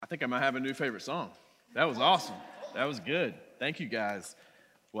think I might have a new favorite song. That was awesome. That was good. Thank you, guys.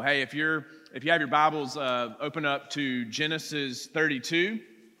 Well, hey, if you have your Bibles, open up to Genesis 32.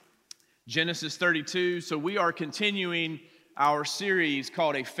 Genesis 32. So we are continuing our series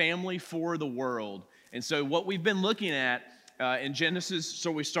called A Family for the World. And so what we've been looking at in Genesis,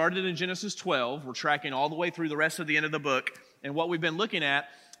 so we started in Genesis 12. We're tracking all the way through the rest of the end of the book. And what we've been looking at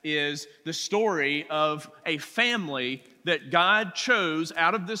is the story of a family that God chose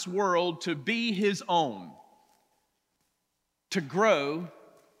out of this world to be His own, to grow,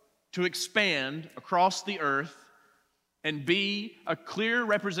 to expand across the earth, and be a clear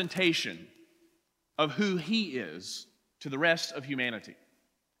representation of who He is to the rest of humanity.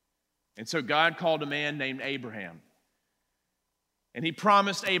 And so God called a man named Abraham. And He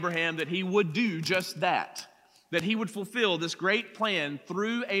promised Abraham that he would do just that He would fulfill this great plan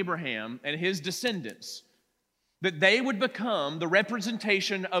through Abraham and his descendants, that they would become the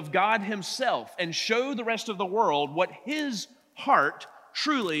representation of God Himself and show the rest of the world what His heart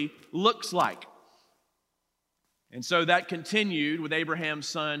truly looks like. And so that continued with Abraham's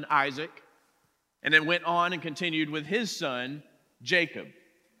son Isaac, and then went on and continued with his son Jacob.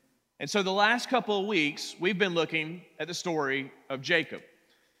 And so the last couple of weeks, we've been looking at the story of Jacob.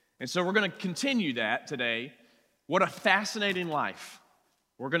 And so we're going to continue that today. What a fascinating life.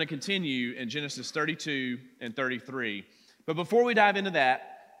 We're going to continue in Genesis 32 and 33. But before we dive into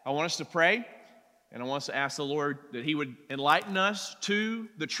that, I want us to pray, and I want us to ask the Lord that He would enlighten us to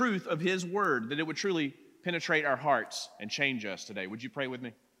the truth of His word, that it would truly penetrate our hearts and change us today. Would you pray with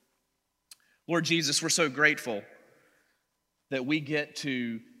me? Lord Jesus, we're so grateful that we get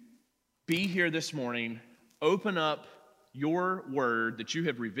to be here this morning, open up Your word that You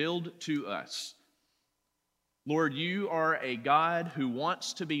have revealed to us. Lord, You are a God who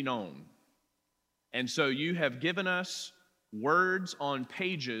wants to be known. And so You have given us words on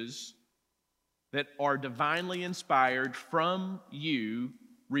pages that are divinely inspired from You,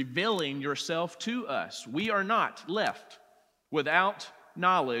 revealing Yourself to us. We are not left without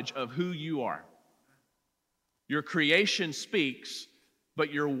knowledge of who You are. Your creation speaks,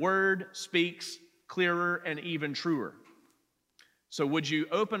 but Your word speaks clearer and even truer. So would You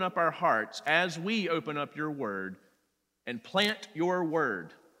open up our hearts as we open up Your word and plant Your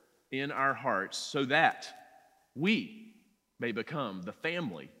word in our hearts so that we may become the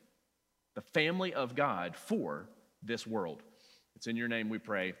family of God for this world. It's in Your name we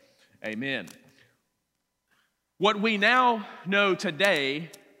pray. Amen. What we now know today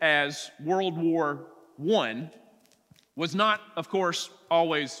as World War I was not, of course,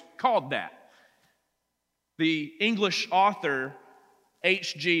 always called that. The English author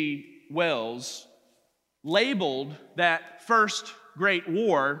H.G. Wells labeled that first great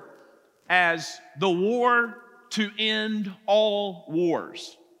war as the war to end all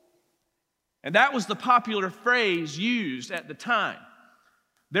wars. And that was the popular phrase used at the time.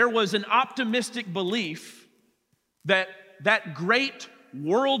 There was an optimistic belief that that great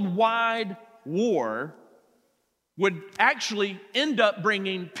worldwide war would actually end up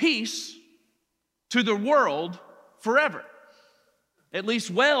bringing peace to the world forever. At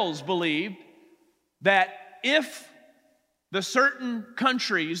least Wells believed that if the certain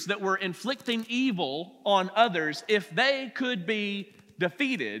countries that were inflicting evil on others, if they could be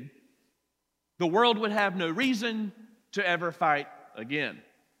defeated, the world would have no reason to ever fight again.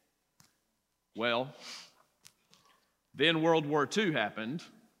 Well, then World War II happened,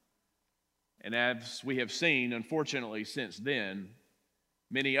 and as we have seen, unfortunately, since then,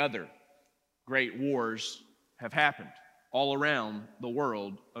 many other great wars have happened all around the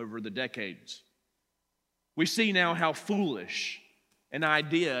world over the decades. We see now how foolish an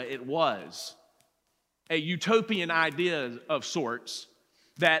idea it was, a utopian idea of sorts,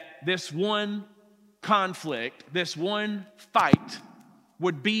 that this one conflict, this one fight,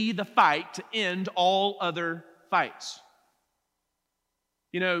 would be the fight to end all other fights.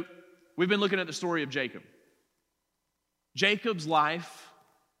 You know, we've been looking at the story of Jacob. Jacob's life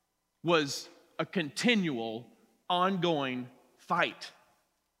was a continual, ongoing fight.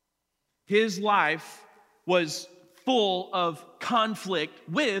 His life was full of conflict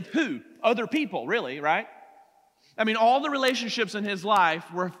with who? Other people, really, right? I mean, all the relationships in his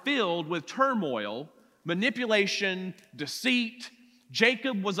life were filled with turmoil, manipulation, deceit.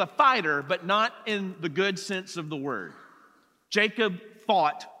 Jacob was a fighter, but not in the good sense of the word. Jacob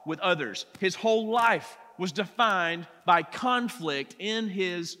fought with others. His whole life was defined by conflict in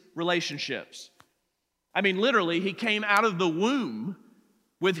his relationships. I mean, literally, he came out of the womb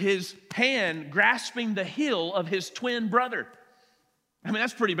with his hand grasping the heel of his twin brother. I mean,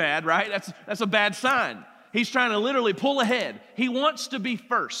 that's pretty bad, right? That's a bad sign. He's trying to literally pull ahead. He wants to be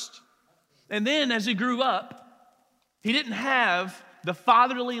first. And then as he grew up, he didn't have the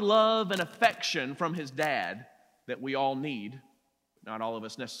fatherly love and affection from his dad that we all need, but not all of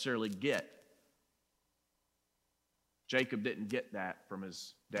us necessarily get. Jacob didn't get that from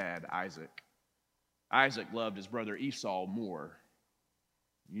his dad, Isaac. Isaac loved his brother Esau more.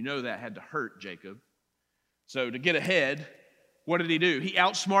 You know that had to hurt Jacob. So to get ahead, what did he do? He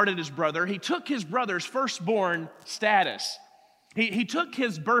outsmarted his brother. He took his brother's firstborn status. He took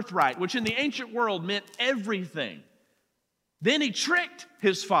his birthright, which in the ancient world meant everything. Then he tricked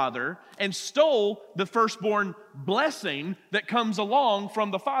his father and stole the firstborn blessing that comes along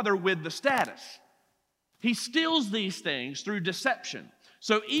from the father with the status. He steals these things through deception.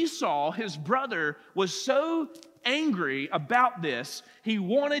 So Esau, his brother, was so angry about this, he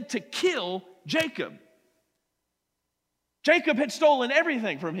wanted to kill Jacob. Jacob had stolen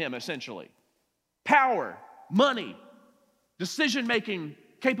everything from him, essentially. Power, money, decision-making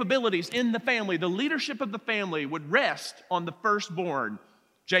capabilities in the family. The leadership of the family would rest on the firstborn.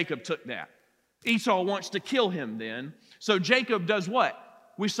 Jacob took that. Esau wants to kill him then. So Jacob does what?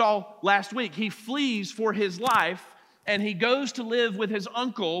 We saw last week. He flees for his life, and he goes to live with his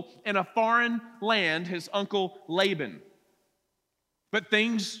uncle in a foreign land, his uncle Laban. But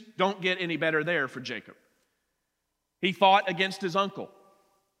things don't get any better there for Jacob. He fought against his uncle.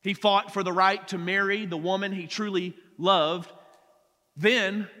 He fought for the right to marry the woman he truly loved.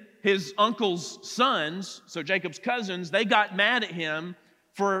 Then his uncle's sons, so Jacob's cousins, they got mad at him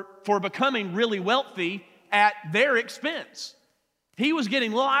for becoming really wealthy at their expense. He was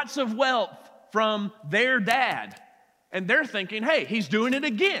getting lots of wealth from their dad. And they're thinking, hey, he's doing it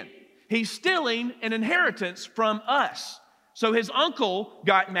again. He's stealing an inheritance from us. So his uncle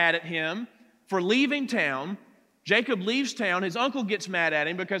got mad at him for leaving town. Jacob leaves town. His uncle gets mad at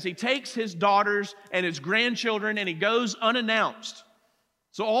him because he takes his daughters and his grandchildren and he goes unannounced.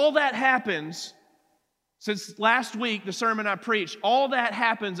 So all that happens since last week, the sermon I preached, all that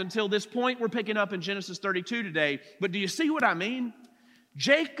happens until this point we're picking up in Genesis 32 today. But do you see what I mean?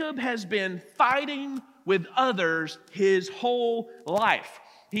 Jacob has been fighting with others his whole life.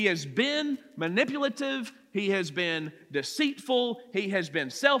 He has been manipulative. He has been deceitful. He has been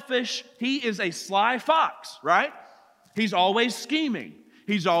selfish. He is a sly fox, right? He's always scheming.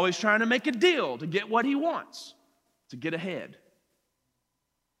 He's always trying to make a deal to get what he wants, to get ahead.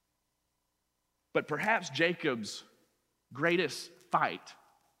 But perhaps Jacob's greatest fight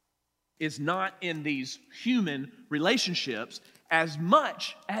is not in these human relationships as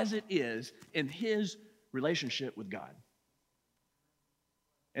much as it is in his relationship with God.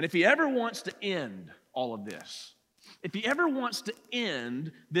 And if he ever wants to end all of this, if he ever wants to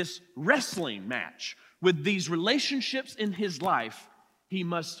end this wrestling match with these relationships in his life, he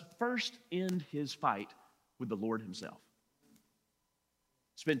must first end his fight with the Lord himself.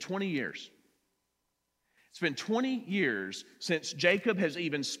 It's been 20 years. It's been 20 years since Jacob has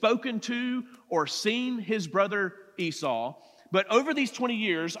even spoken to or seen his brother Esau. But over these 20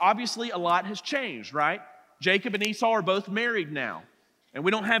 years, obviously a lot has changed, right? Jacob and Esau are both married now. And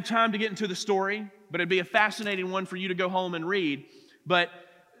we don't have time to get into the story, but it'd be a fascinating one for you to go home and read. But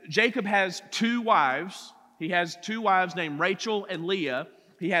Jacob has two wives. He has two wives named Rachel and Leah.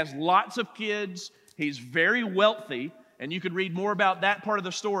 He has lots of kids. He's very wealthy. And you could read more about that part of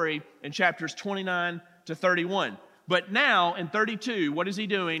the story in chapters 29 to 31. But now in 32, what is he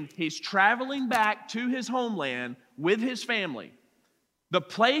doing? He's traveling back to his homeland with his family. The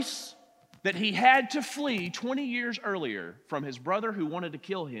place that he had to flee 20 years earlier from his brother who wanted to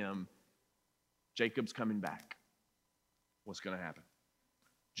kill him, Jacob's coming back. What's going to happen?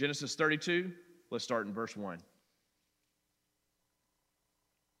 Genesis 32, let's start in verse 1.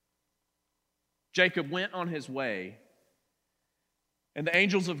 Jacob went on his way, and the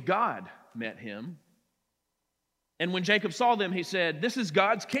angels of God met him. And when Jacob saw them, he said, "This is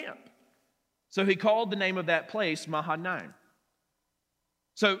God's camp." So he called the name of that place Mahanaim.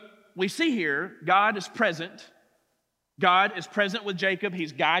 So we see here, God is present. God is present with Jacob.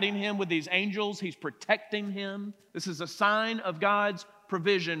 He's guiding him with these angels. He's protecting him. This is a sign of God's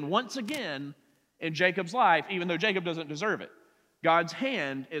provision once again in Jacob's life, even though Jacob doesn't deserve it. God's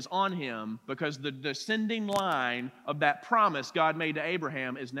hand is on him because the descending line of that promise God made to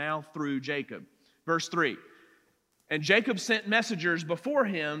Abraham is now through Jacob. Verse 3. And Jacob sent messengers before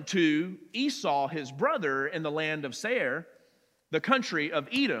him to Esau, his brother, in the land of Seir, the country of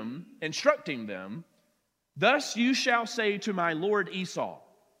Edom, instructing them, "Thus you shall say to my lord Esau,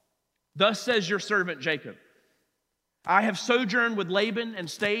 thus says your servant Jacob, I have sojourned with Laban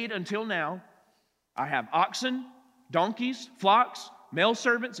and stayed until now. I have oxen, donkeys, flocks, male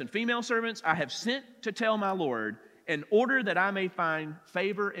servants and female servants I have sent to tell my Lord, in order that I may find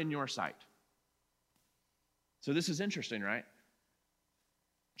favor in your sight. So this is interesting, right?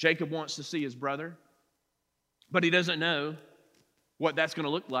 Jacob wants to see his brother, but he doesn't know what that's going to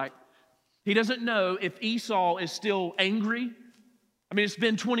look like. He doesn't know if Esau is still angry. I mean, it's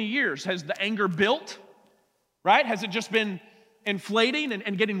been 20 years. Has the anger built, right? Has it just been inflating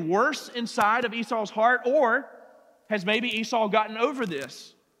and getting worse inside of Esau's heart? Or has maybe Esau gotten over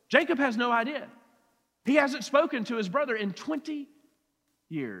this? Jacob has no idea. He hasn't spoken to his brother in 20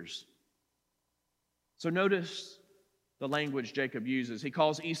 years. So notice the language Jacob uses. He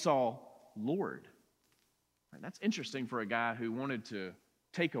calls Esau Lord. And that's interesting for a guy who wanted to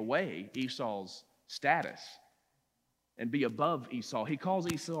take away Esau's status and be above Esau. He calls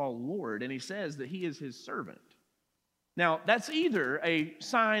Esau Lord, and he says that he is his servant. Now, that's either a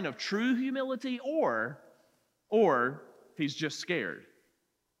sign of true humility or he's just scared.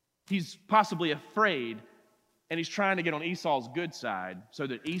 He's possibly afraid, and he's trying to get on Esau's good side so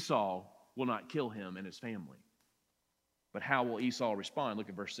that Esau will not kill him and his family. But how will Esau respond? Look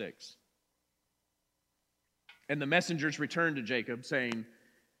at verse 6. And the messengers returned to Jacob, saying,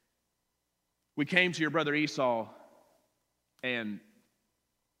 we came to your brother Esau, and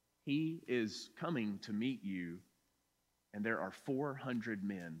he is coming to meet you, and there are 400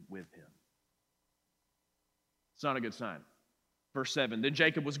 men with him. It's not a good sign. Verse 7, then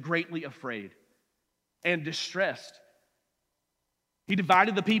Jacob was greatly afraid and distressed. He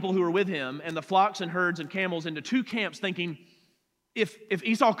divided the people who were with him and the flocks and herds and camels into two camps, thinking, if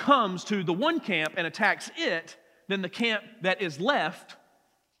Esau comes to the one camp and attacks it, then the camp that is left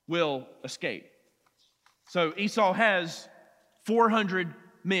will escape. So Esau has 400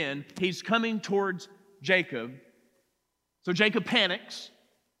 men. He's coming towards Jacob. So Jacob panics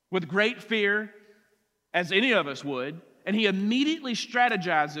with great fear, as any of us would, and he immediately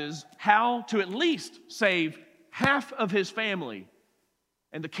strategizes how to at least save half of his family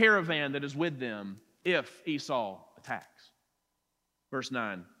and the caravan that is with them if Esau attacks. Verse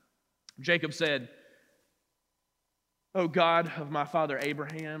 9, Jacob said, O God of my father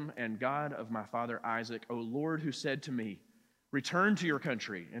Abraham and God of my father Isaac, O Lord, who said to me, return to your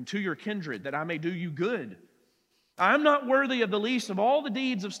country and to your kindred, that I may do you good. I am not worthy of the least of all the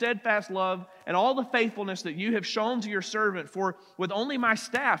deeds of steadfast love and all the faithfulness that you have shown to your servant, for with only my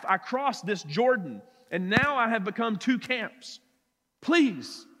staff I crossed this Jordan, and now I have become two camps.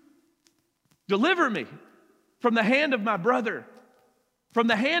 Please, deliver me from the hand of my brother, from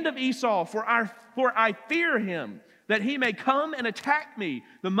the hand of Esau, for I fear him, that he may come and attack me,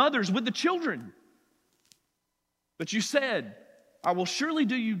 the mothers with the children. But you said, I will surely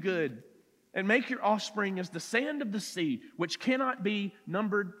do you good, and make your offspring as the sand of the sea, which cannot be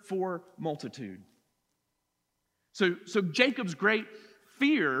numbered for multitude. So Jacob's great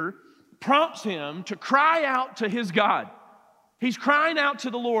fear prompts him to cry out to his God. He's crying out to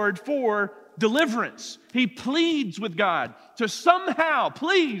the Lord for deliverance. He pleads with God to somehow,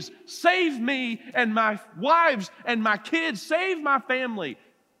 please save me and my wives and my kids, save my family,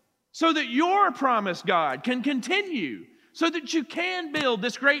 so that your promise, God, can continue, so that you can build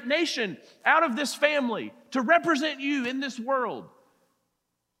this great nation out of this family to represent you in this world.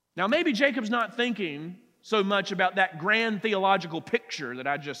 Now, maybe Jacob's not thinking so much about that grand theological picture that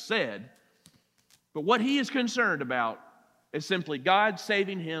I just said, but what he is concerned about is simply God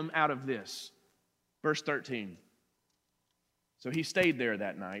saving him out of this. Verse 13. So he stayed there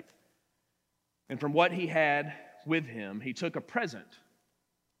that night, and from what he had with him, he took a present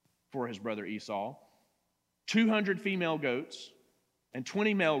for his brother Esau, 200 female goats and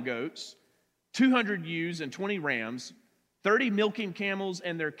 20 male goats, 200 ewes and 20 rams, 30 milking camels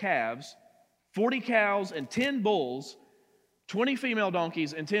and their calves, 40 cows and 10 bulls, 20 female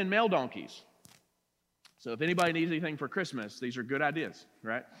donkeys and 10 male donkeys. So if anybody needs anything for Christmas, these are good ideas,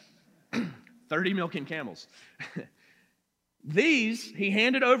 right? 30 milking camels. These he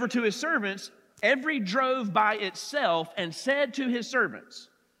handed over to his servants, every drove by itself, and said to his servants,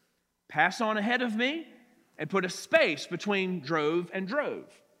 pass on ahead of me and put a space between drove and drove.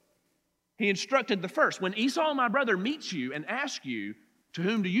 He instructed the first, when Esau, my brother, meets you and asks you, to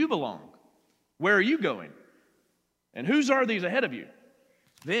whom do you belong? Where are you going? And whose are these ahead of you?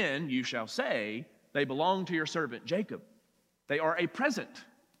 Then you shall say, they belong to your servant Jacob. They are a present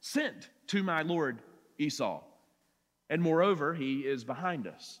sent to my lord Esau. And moreover, he is behind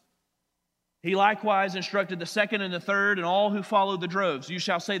us. He likewise instructed the second and the third and all who follow the droves. You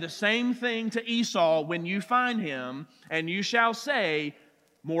shall say the same thing to Esau when you find him, and you shall say,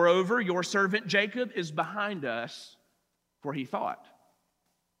 moreover, your servant Jacob is behind us, for he thought,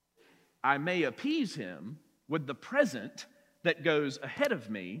 I may appease him with the present that goes ahead of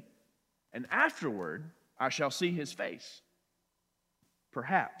me, and afterward I shall see his face.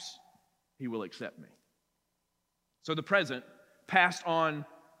 Perhaps he will accept me." So the present passed on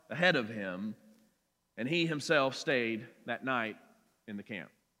ahead of him, and he himself stayed that night in the camp.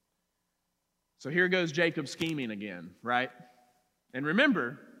 So here goes Jacob scheming again, right? And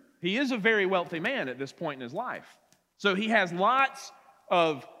remember, he is a very wealthy man at this point in his life. So he has lots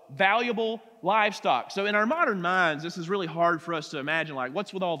of valuable livestock. So in our modern minds, this is really hard for us to imagine, like,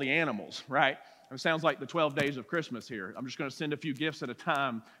 what's with all the animals, right? It sounds like the 12 days of Christmas here. I'm just going to send a few gifts at a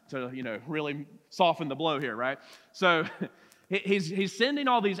time to, really soften the blow here, right? So he's sending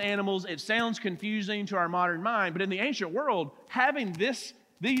all these animals. It sounds confusing to our modern mind, but in the ancient world, having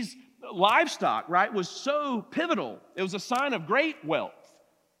these livestock, right, was so pivotal. It was a sign of great wealth,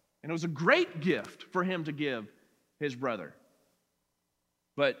 and it was a great gift for him to give his brother.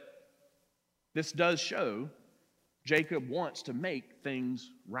 But this does show Jacob wants to make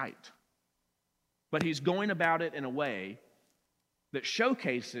things right. But he's going about it in a way that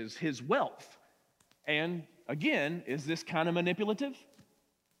showcases his wealth. And again, is this kind of manipulative?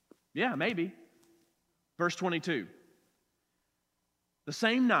 Yeah, maybe. Verse 22. The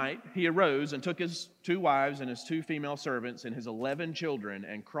same night he arose and took his 2 wives and his 2 female servants and his 11 children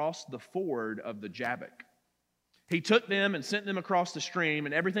and crossed the ford of the Jabbok. He took them and sent them across the stream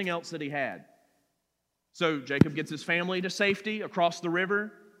and everything else that he had. So Jacob gets his family to safety across the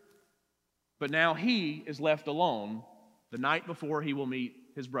river, but now he is left alone the night before he will meet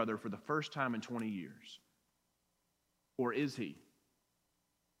his brother for the first time in 20 years. Or is he?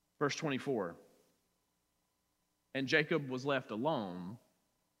 Verse 24. And Jacob was left alone,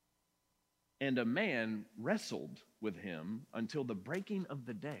 and a man wrestled with him until the breaking of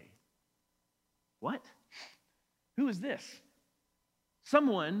the day. What? Who is this?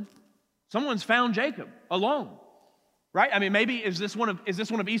 Someone's found Jacob alone, right? I mean, maybe is this one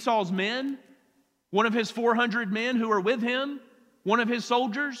of Esau's men? One of his 400 men who are with him? One of his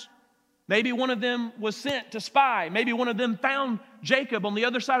soldiers? Maybe one of them was sent to spy. Maybe one of them found Jacob on the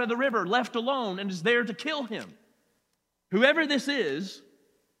other side of the river, left alone, and is there to kill him. Whoever this is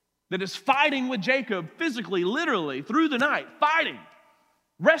that is fighting with Jacob physically, literally, through the night, fighting,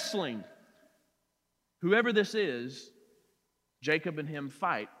 wrestling, whoever this is, Jacob and him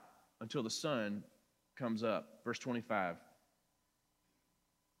fight until the sun comes up. Verse 25.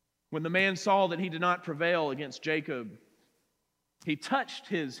 When the man saw that he did not prevail against Jacob, he touched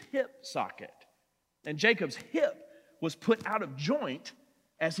his hip socket, and Jacob's hip was put out of joint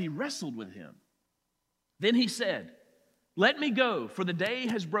as he wrestled with him. Then he said, "Let me go, for the day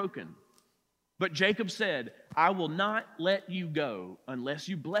has broken." But Jacob said, "I will not let you go unless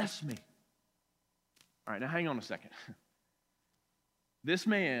you bless me." All right, now hang on a second. This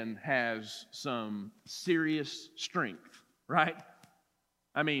man has some serious strength, right?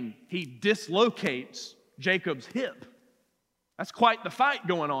 I mean, he dislocates Jacob's hip. That's quite the fight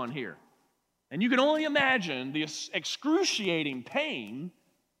going on here. And you can only imagine the excruciating pain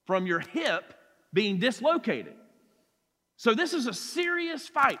from your hip being dislocated. So this is a serious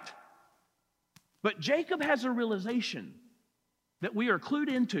fight. But Jacob has a realization that we are clued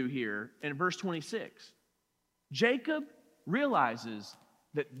into here in verse 26. Jacob realizes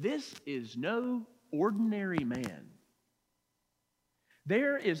that this is no ordinary man.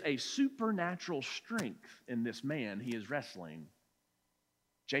 There is a supernatural strength in this man he is wrestling.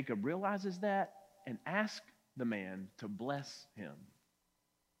 Jacob realizes that and asks the man to bless him.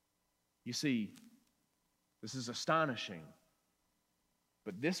 You see, this is astonishing.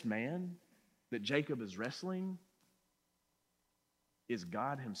 But this man that Jacob is wrestling is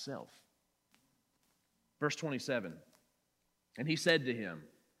God himself. Verse 27, and he said to him,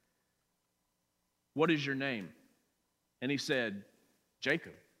 "What is your name?" And he said,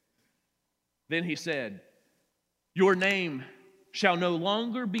 "Jacob." Then he said, "Your name shall no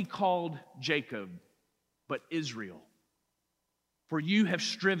longer be called Jacob, but Israel. For you have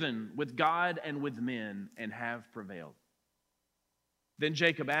striven with God and with men and have prevailed." Then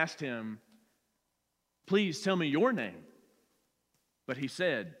Jacob asked him, "Please tell me your name." But he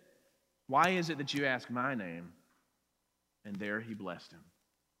said, "Why is it that you ask my name?" And there he blessed him.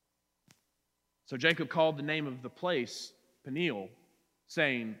 So Jacob called the name of the place Peniel,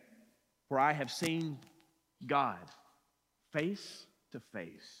 saying, "For I have seen God face to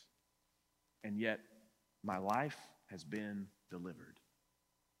face, and yet my life has been delivered."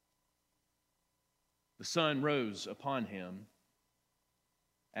 The sun rose upon him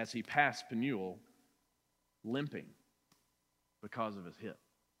as he passed Peniel, limping because of his hip.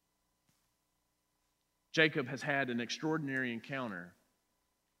 Jacob has had an extraordinary encounter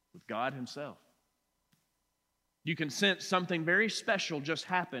with God himself. you can sense something very special just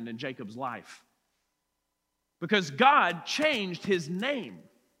happened in Jacob's life. Because God changed his name.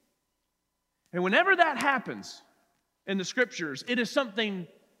 And whenever that happens in the scriptures, it is something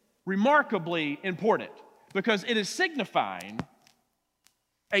remarkably important because it is signifying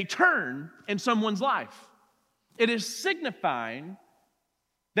a turn in someone's life. It is signifying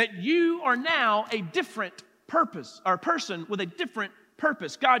that you are now a different purpose, or a person with a different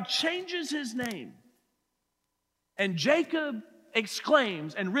purpose. God changes his name. And Jacob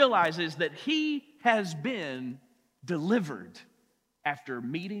exclaims and realizes that he has been delivered after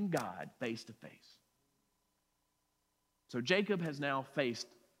meeting God face to face. So Jacob has now faced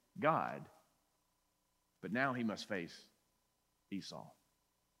God, but now he must face Esau.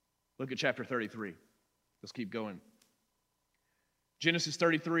 Look at chapter 33. Let's keep going. Genesis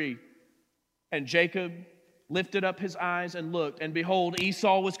 33, and Jacob lifted up his eyes and looked, and behold,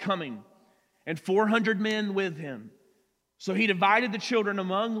 Esau was coming, and 400 men with him. So he divided the children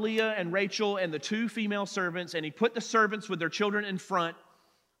among Leah and Rachel and the 2 female servants, and he put the servants with their children in front,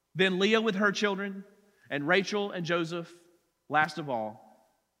 then Leah with her children, and Rachel and Joseph last of all.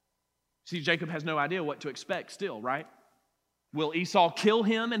 See, Jacob has no idea what to expect still, right? Will Esau kill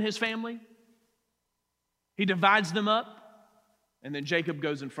him and his family? He divides them up, and then Jacob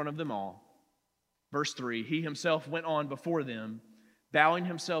goes in front of them all. Verse 3, he himself went on before them, bowing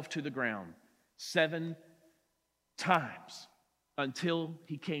himself to the ground 7 times until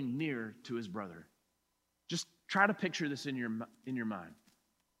he came near to his brother. Just try to picture this in your mind.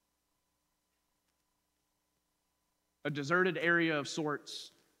 A deserted area of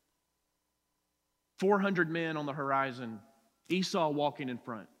sorts, 400 men on the horizon, Esau walking in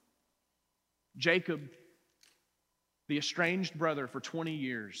front. Jacob, the estranged brother for 20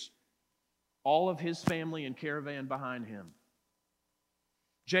 years, all of his family and caravan behind him.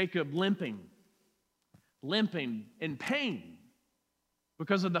 Jacob limping in pain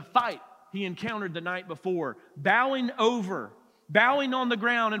because of the fight he encountered the night before, bowing on the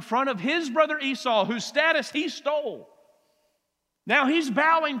ground in front of his brother Esau, whose status he stole. Now he's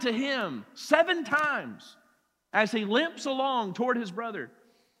bowing to him 7 times as he limps along toward his brother.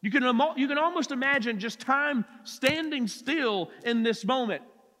 You can almost imagine just time standing still in this moment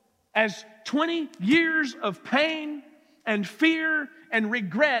as 20 years of pain and fear and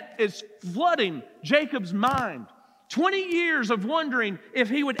regret is flooding Jacob's mind. 20 years of wondering if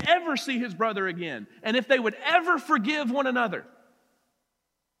he would ever see his brother again and if they would ever forgive one another.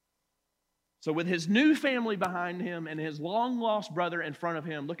 So with his new family behind him and his long-lost brother in front of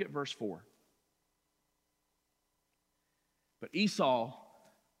him, look at verse 4. But Esau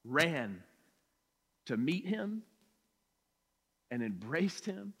ran to meet him and embraced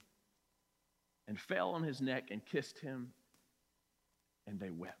him and fell on his neck and kissed him, and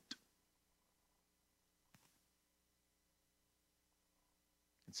they wept.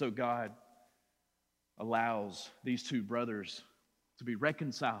 And so God allows these 2 brothers to be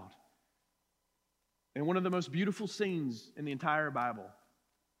reconciled. And one of the most beautiful scenes in the entire Bible.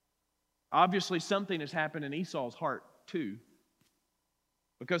 Obviously, something has happened in Esau's heart too,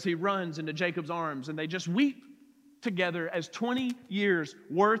 because he runs into Jacob's arms and they just weep together as 20 years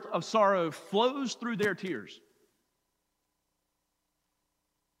worth of sorrow flows through their tears.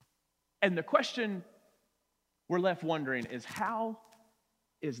 And the question we're left wondering is, how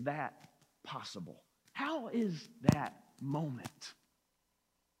is that possible? How is that moment?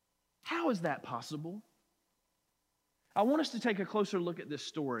 How is that possible? I want us to take a closer look at this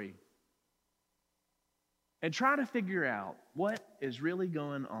story and try to figure out what is really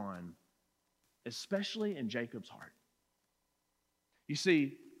going on, especially in Jacob's heart. You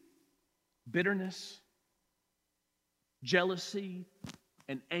see, bitterness, jealousy,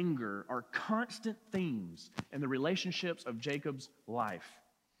 and anger are constant themes in the relationships of Jacob's life.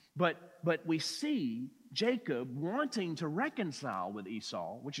 But we see Jacob wanting to reconcile with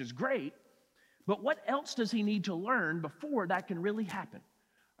Esau, which is great, but what else does he need to learn before that can really happen?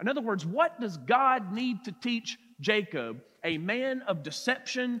 In other words, what does God need to teach Jacob, a man of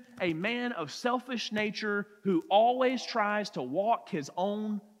deception, a man of selfish nature who always tries to walk his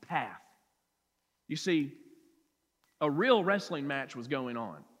own path? You see, a real wrestling match was going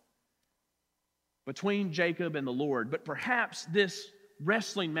on between Jacob and the Lord, but perhaps this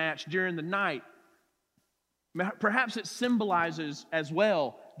wrestling match during the night, perhaps it symbolizes as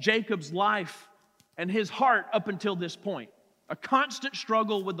well Jacob's life and his heart up until this point. A constant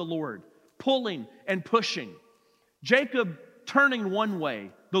struggle with the Lord, pulling and pushing. Jacob turning one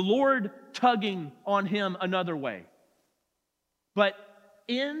way, the Lord tugging on him another way. But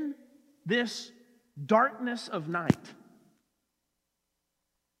in this darkness of night,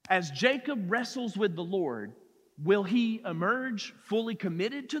 as Jacob wrestles with the Lord, will he emerge fully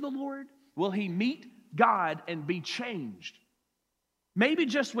committed to the Lord? Will he meet God and be changed? Maybe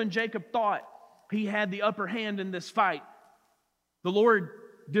just when Jacob thought he had the upper hand in this fight, the Lord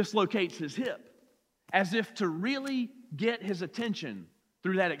dislocates his hip, as if to really get his attention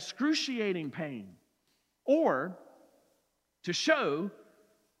through that excruciating pain, or to show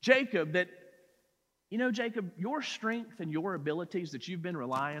Jacob that, you know, Jacob, your strength and your abilities that you've been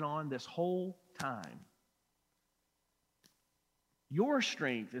relying on this whole time, your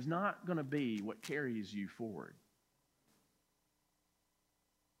strength is not going to be what carries you forward.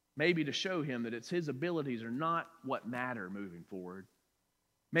 Maybe to show him that it's his abilities are not what matter moving forward.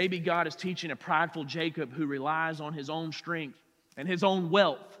 Maybe God is teaching a prideful Jacob who relies on his own strength and his own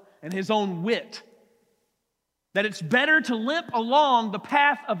wealth and his own wit that it's better to limp along the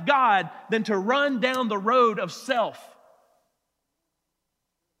path of God than to run down the road of self.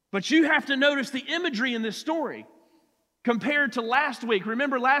 But you have to notice the imagery in this story compared to last week.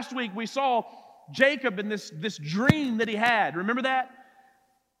 Remember last week we saw Jacob in this dream that he had. Remember that?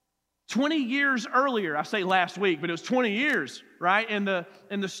 20 years earlier, I say last week, but it was 20 years, right, in the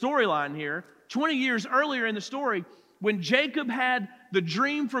storyline here. 20 years earlier in the story, when Jacob had the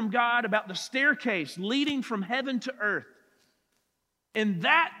dream from God about the staircase leading from heaven to earth. In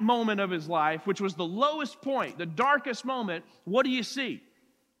that moment of his life, which was the lowest point, the darkest moment, what do you see?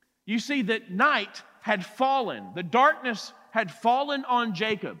 You see that night had fallen. The darkness had fallen on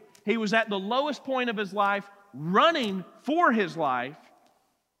Jacob. He was at the lowest point of his life, running for his life.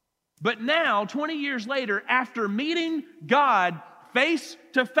 But now, 20 years later, after meeting God face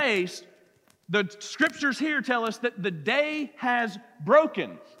to face, the scriptures here tell us that the day has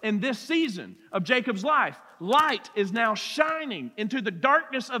broken in this season of Jacob's life. Light is now shining into the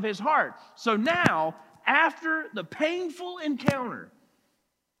darkness of his heart. So now, after the painful encounter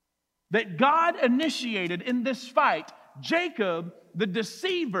that God initiated in this fight, Jacob, the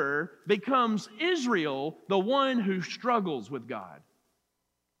deceiver, becomes Israel, the one who struggles with God.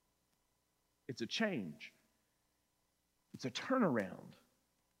 It's a change. It's a turnaround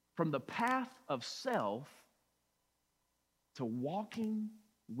from the path of self to walking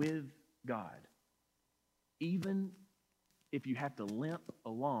with God, even if you have to limp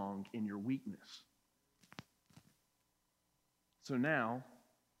along in your weakness. So now,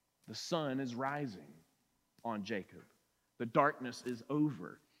 the sun is rising on Jacob. The darkness is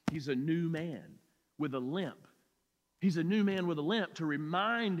over. He's a new man with a limp. He's a new man with a limp to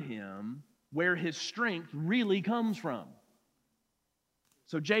remind him where his strength really comes from.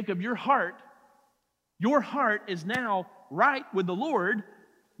 So Jacob, your heart is now right with the Lord.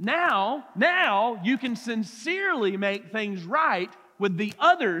 Now you can sincerely make things right with the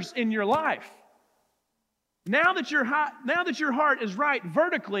others in your life. Now that your heart is right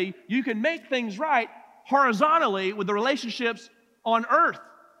vertically, you can make things right horizontally with the relationships on earth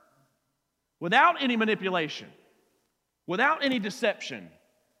without any manipulation, without any deception,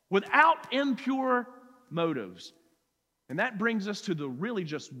 without impure motives. And that brings us to the really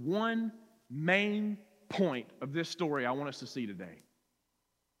just one main point of this story I want us to see today.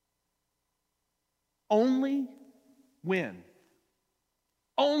 Only when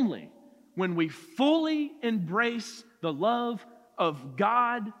we fully embrace the love of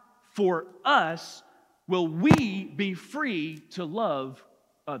God for us will we be free to love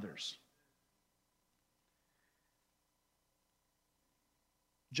others.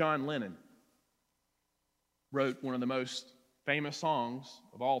 John Lennon wrote one of the most famous songs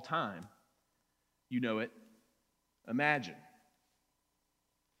of all time. You know it, Imagine.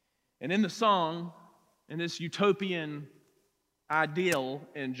 And in the song, in this utopian ideal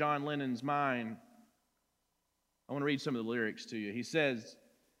in John Lennon's mind, I want to read some of the lyrics to you. He says,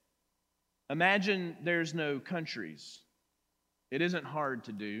 "Imagine there's no countries. It isn't hard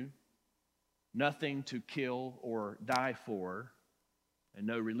to do. Nothing to kill or die for, and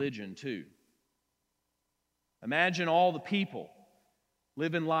no religion too. Imagine all the people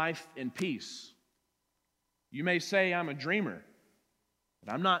living life in peace. You may say I'm a dreamer,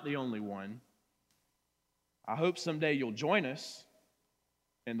 but I'm not the only one. I hope someday you'll join us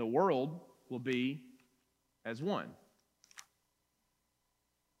and the world will be as one."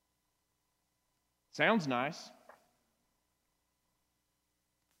 Sounds nice,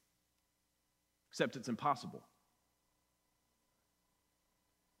 except it's impossible.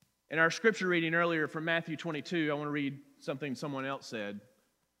 In our scripture reading earlier from Matthew 22, I want to read something someone else said.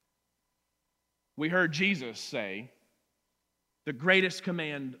 We heard Jesus say, the greatest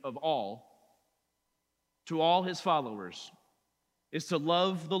command of all to all his followers is to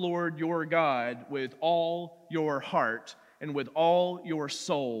love the Lord your God with all your heart and with all your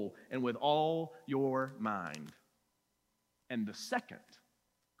soul and with all your mind. And the second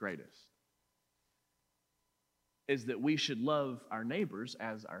greatest is that we should love our neighbors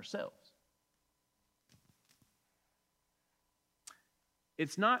as ourselves.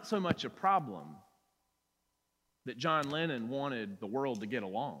 It's not so much a problem that John Lennon wanted the world to get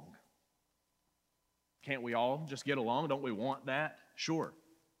along. Can't we all just get along? Don't we want that? Sure.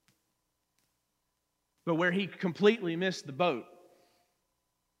 But where he completely missed the boat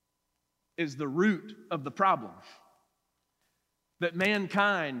is the root of the problem. That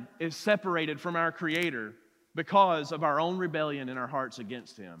mankind is separated from our Creator because of our own rebellion in our hearts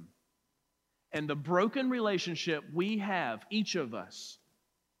against Him. And the broken relationship we have, each of us,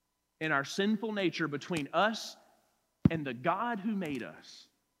 in our sinful nature between us and the God who made us,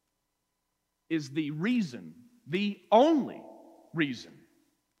 is the reason, the only reason,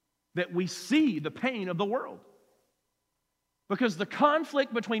 that we see the pain of the world. Because the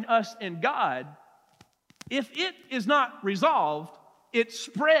conflict between us and God, if it is not resolved, it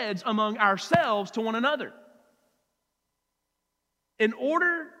spreads among ourselves to one another. In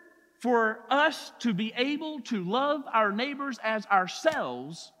order for us to be able to love our neighbors as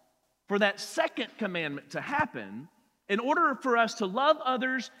ourselves, for that second commandment to happen, in order for us to love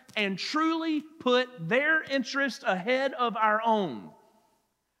others and truly put their interest ahead of our own,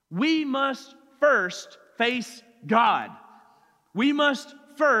 we must first face God. We must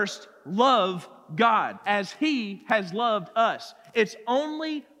first love God as He has loved us. It's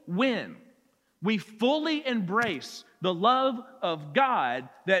only when we fully embrace the love of God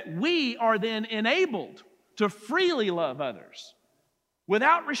that we are then enabled to freely love others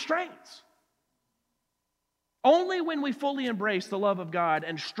without restraints. Only when we fully embrace the love of God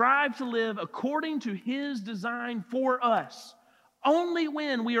and strive to live according to His design for us, only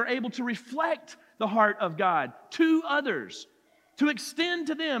when we are able to reflect the heart of God to others, to extend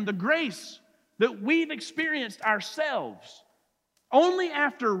to them the grace that we've experienced ourselves, only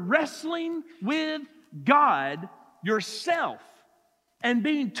after wrestling with God yourself and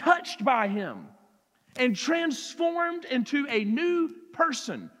being touched by Him and transformed into a new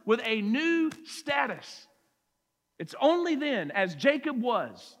person with a new status, it's only then, as Jacob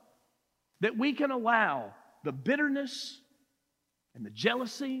was, that we can allow the bitterness and the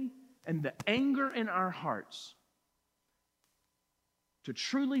jealousy and the anger in our hearts to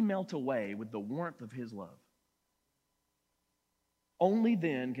truly melt away with the warmth of His love. Only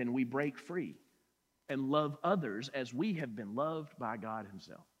then can we break free and love others as we have been loved by God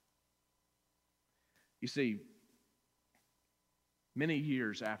Himself. You see, many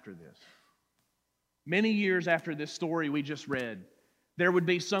years after this story we just read, there would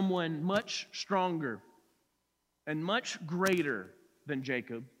be someone much stronger and much greater than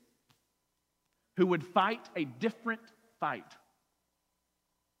Jacob who would fight a different fight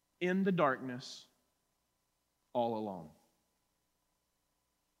in the darkness all alone.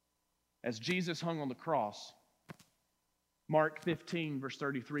 As Jesus hung on the cross, Mark 15, verse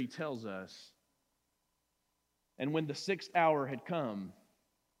 33 tells us, "And when the 6th hour had come,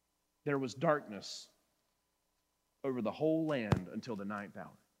 there was darkness over the whole land until the 9th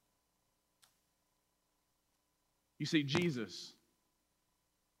hour." You see, Jesus,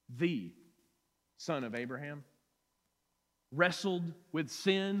 the Son of Abraham, wrestled with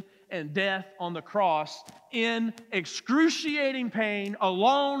sin and death on the cross in excruciating pain,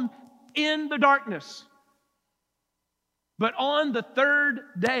 alone in the darkness. But on the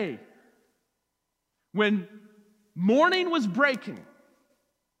 3rd day, when morning was breaking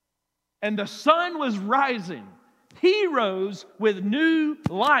and the sun was rising, He rose with new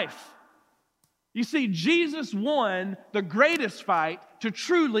life. You see, Jesus won the greatest fight to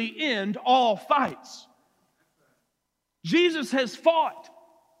truly end all fights. Jesus has fought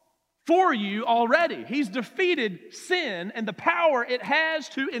for you already. He's defeated sin and the power it has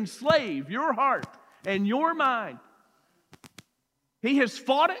to enslave your heart and your mind. He has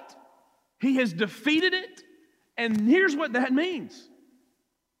fought it. He has defeated it. And here's what that means.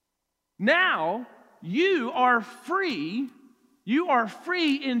 Now you are free. You are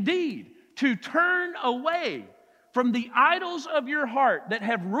free indeed to turn away from the idols of your heart that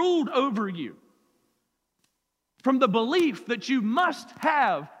have ruled over you, from the belief that you must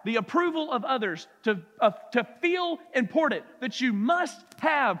have the approval of others to feel important, that you must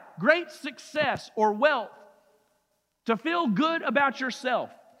have great success or wealth to feel good about yourself,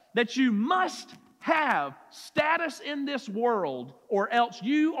 that you must have status in this world or else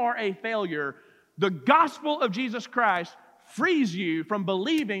you are a failure. The gospel of Jesus Christ frees you from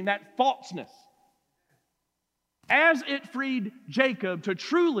believing that falseness, as it freed Jacob to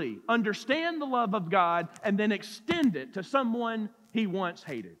truly understand the love of God and then extend it to someone he once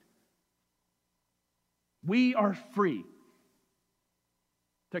hated. We are free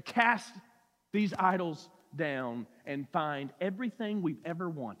to cast these idols down and find everything we've ever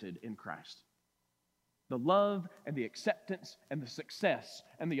wanted in Christ. The love and the acceptance and the success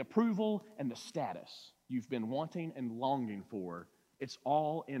and the approval and the status you've been wanting and longing for, it's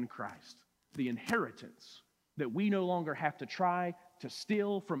all in Christ. The inheritance that we no longer have to try to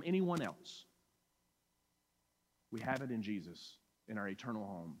steal from anyone else. We have it in Jesus, in our eternal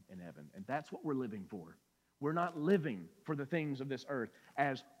home in heaven. And that's what we're living for. We're not living for the things of this earth.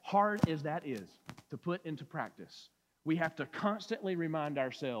 As hard as that is to put into practice, we have to constantly remind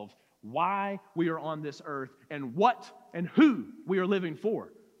ourselves why we are on this earth and what and who we are living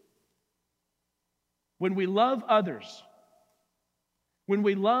for. When we love others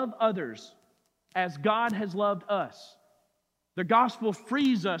as God has loved us, the gospel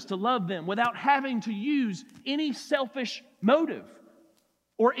frees us to love them without having to use any selfish motive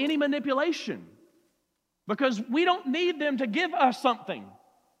or any manipulation, because we don't need them to give us something.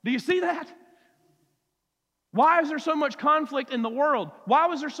 Do you see that? Why is there so much conflict in the world? Why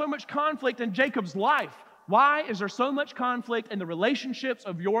was there so much conflict in Jacob's life? Why is there so much conflict in the relationships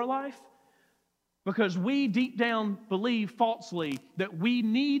of your life? Because we deep down believe falsely that we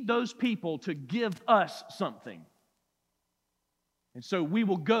need those people to give us something. And so we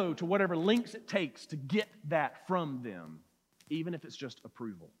will go to whatever lengths it takes to get that from them, even if it's just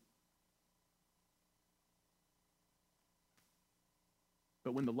approval.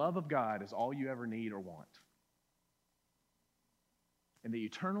 But when the love of God is all you ever need or want, and the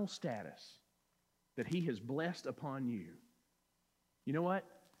eternal status that He has blessed upon you, you know what?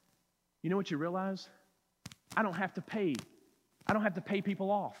 You know what you realize? I don't have to pay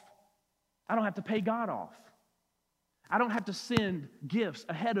people off. I don't have to pay God off. I don't have to send gifts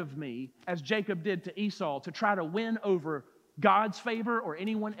ahead of me, as Jacob did to Esau, to try to win over God's favor or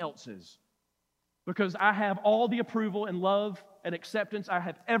anyone else's. Because I have all the approval and love and acceptance I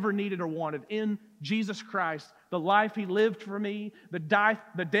have ever needed or wanted in Jesus Christ, the life He lived for me, the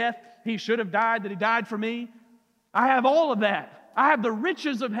death He should have died, that He died for me. I have all of that. I have the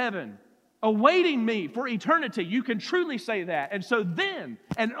riches of heaven awaiting me for eternity. You can truly say that. And so then,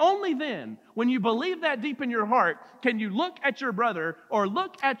 and only then, when you believe that deep in your heart, can you look at your brother or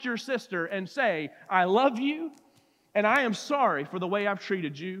look at your sister and say, I love you, and I am sorry for the way I've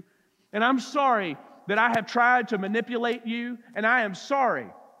treated you, and I'm sorry that I have tried to manipulate you, and I am sorry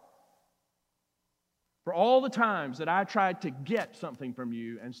for all the times that I tried to get something from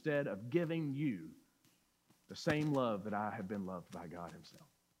you instead of giving you the same love that I have been loved by God Himself.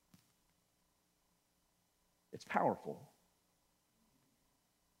 It's powerful.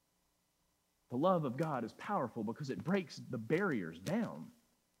 The love of God is powerful because it breaks the barriers down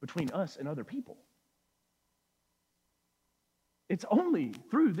between us and other people. It's only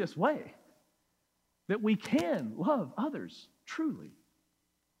through this way that we can love others truly,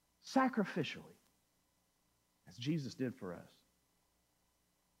 sacrificially, as Jesus did for us.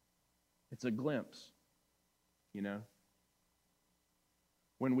 It's a glimpse, you know.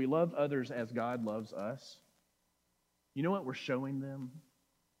 When we love others as God loves us, you know what we're showing them?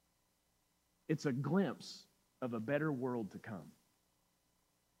 It's a glimpse of a better world to come.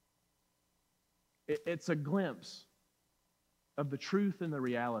 It's a glimpse of the truth and the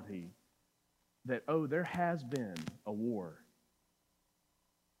reality that, oh, there has been a war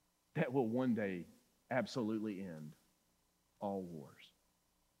that will one day absolutely end all wars.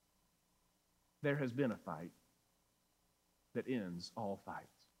 There has been a fight that ends all fights.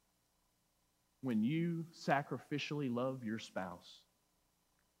 When you sacrificially love your spouse,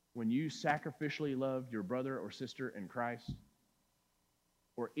 when you sacrificially love your brother or sister in Christ,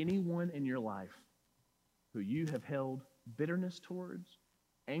 or anyone in your life who you have held bitterness towards,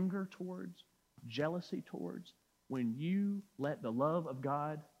 anger towards, jealousy towards, when you let the love of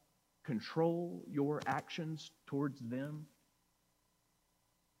God control your actions towards them,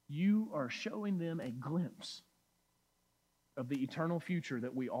 you are showing them a glimpse of the eternal future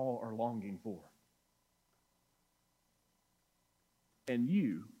that we all are longing for. And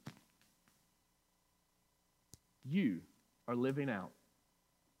you are living out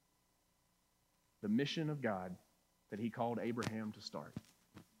the mission of God that He called Abraham to start.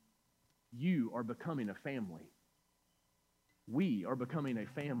 You are becoming a family. We are becoming a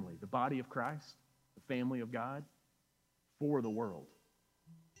family, the body of Christ, the family of God, for the world.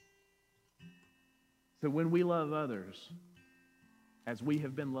 So when we love others as we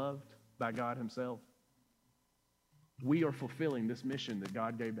have been loved by God Himself, we are fulfilling this mission that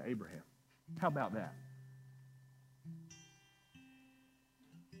God gave to Abraham. How about that?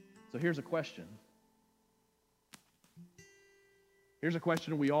 So here's a question. Here's a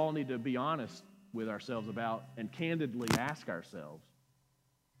question we all need to be honest with ourselves about and candidly ask ourselves.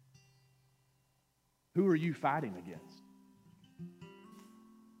 Who are you fighting against?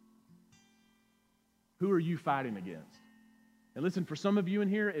 Who are you fighting against? And listen, for some of you in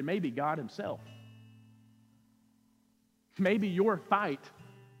here, it may be God himself. Maybe your fight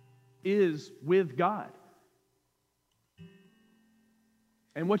is with God.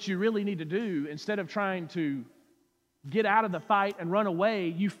 And what you really need to do, instead of trying to get out of the fight and run away,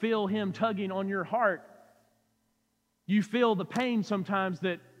 you feel him tugging on your heart. You feel the pain sometimes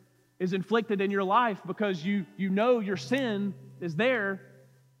that is inflicted in your life because you know your sin is there,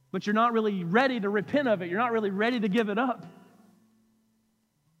 but you're not really ready to repent of it. You're not really ready to give it up.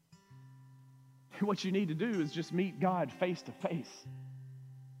 And what you need to do is just meet God face to face.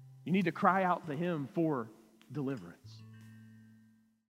 You need to cry out to him for deliverance.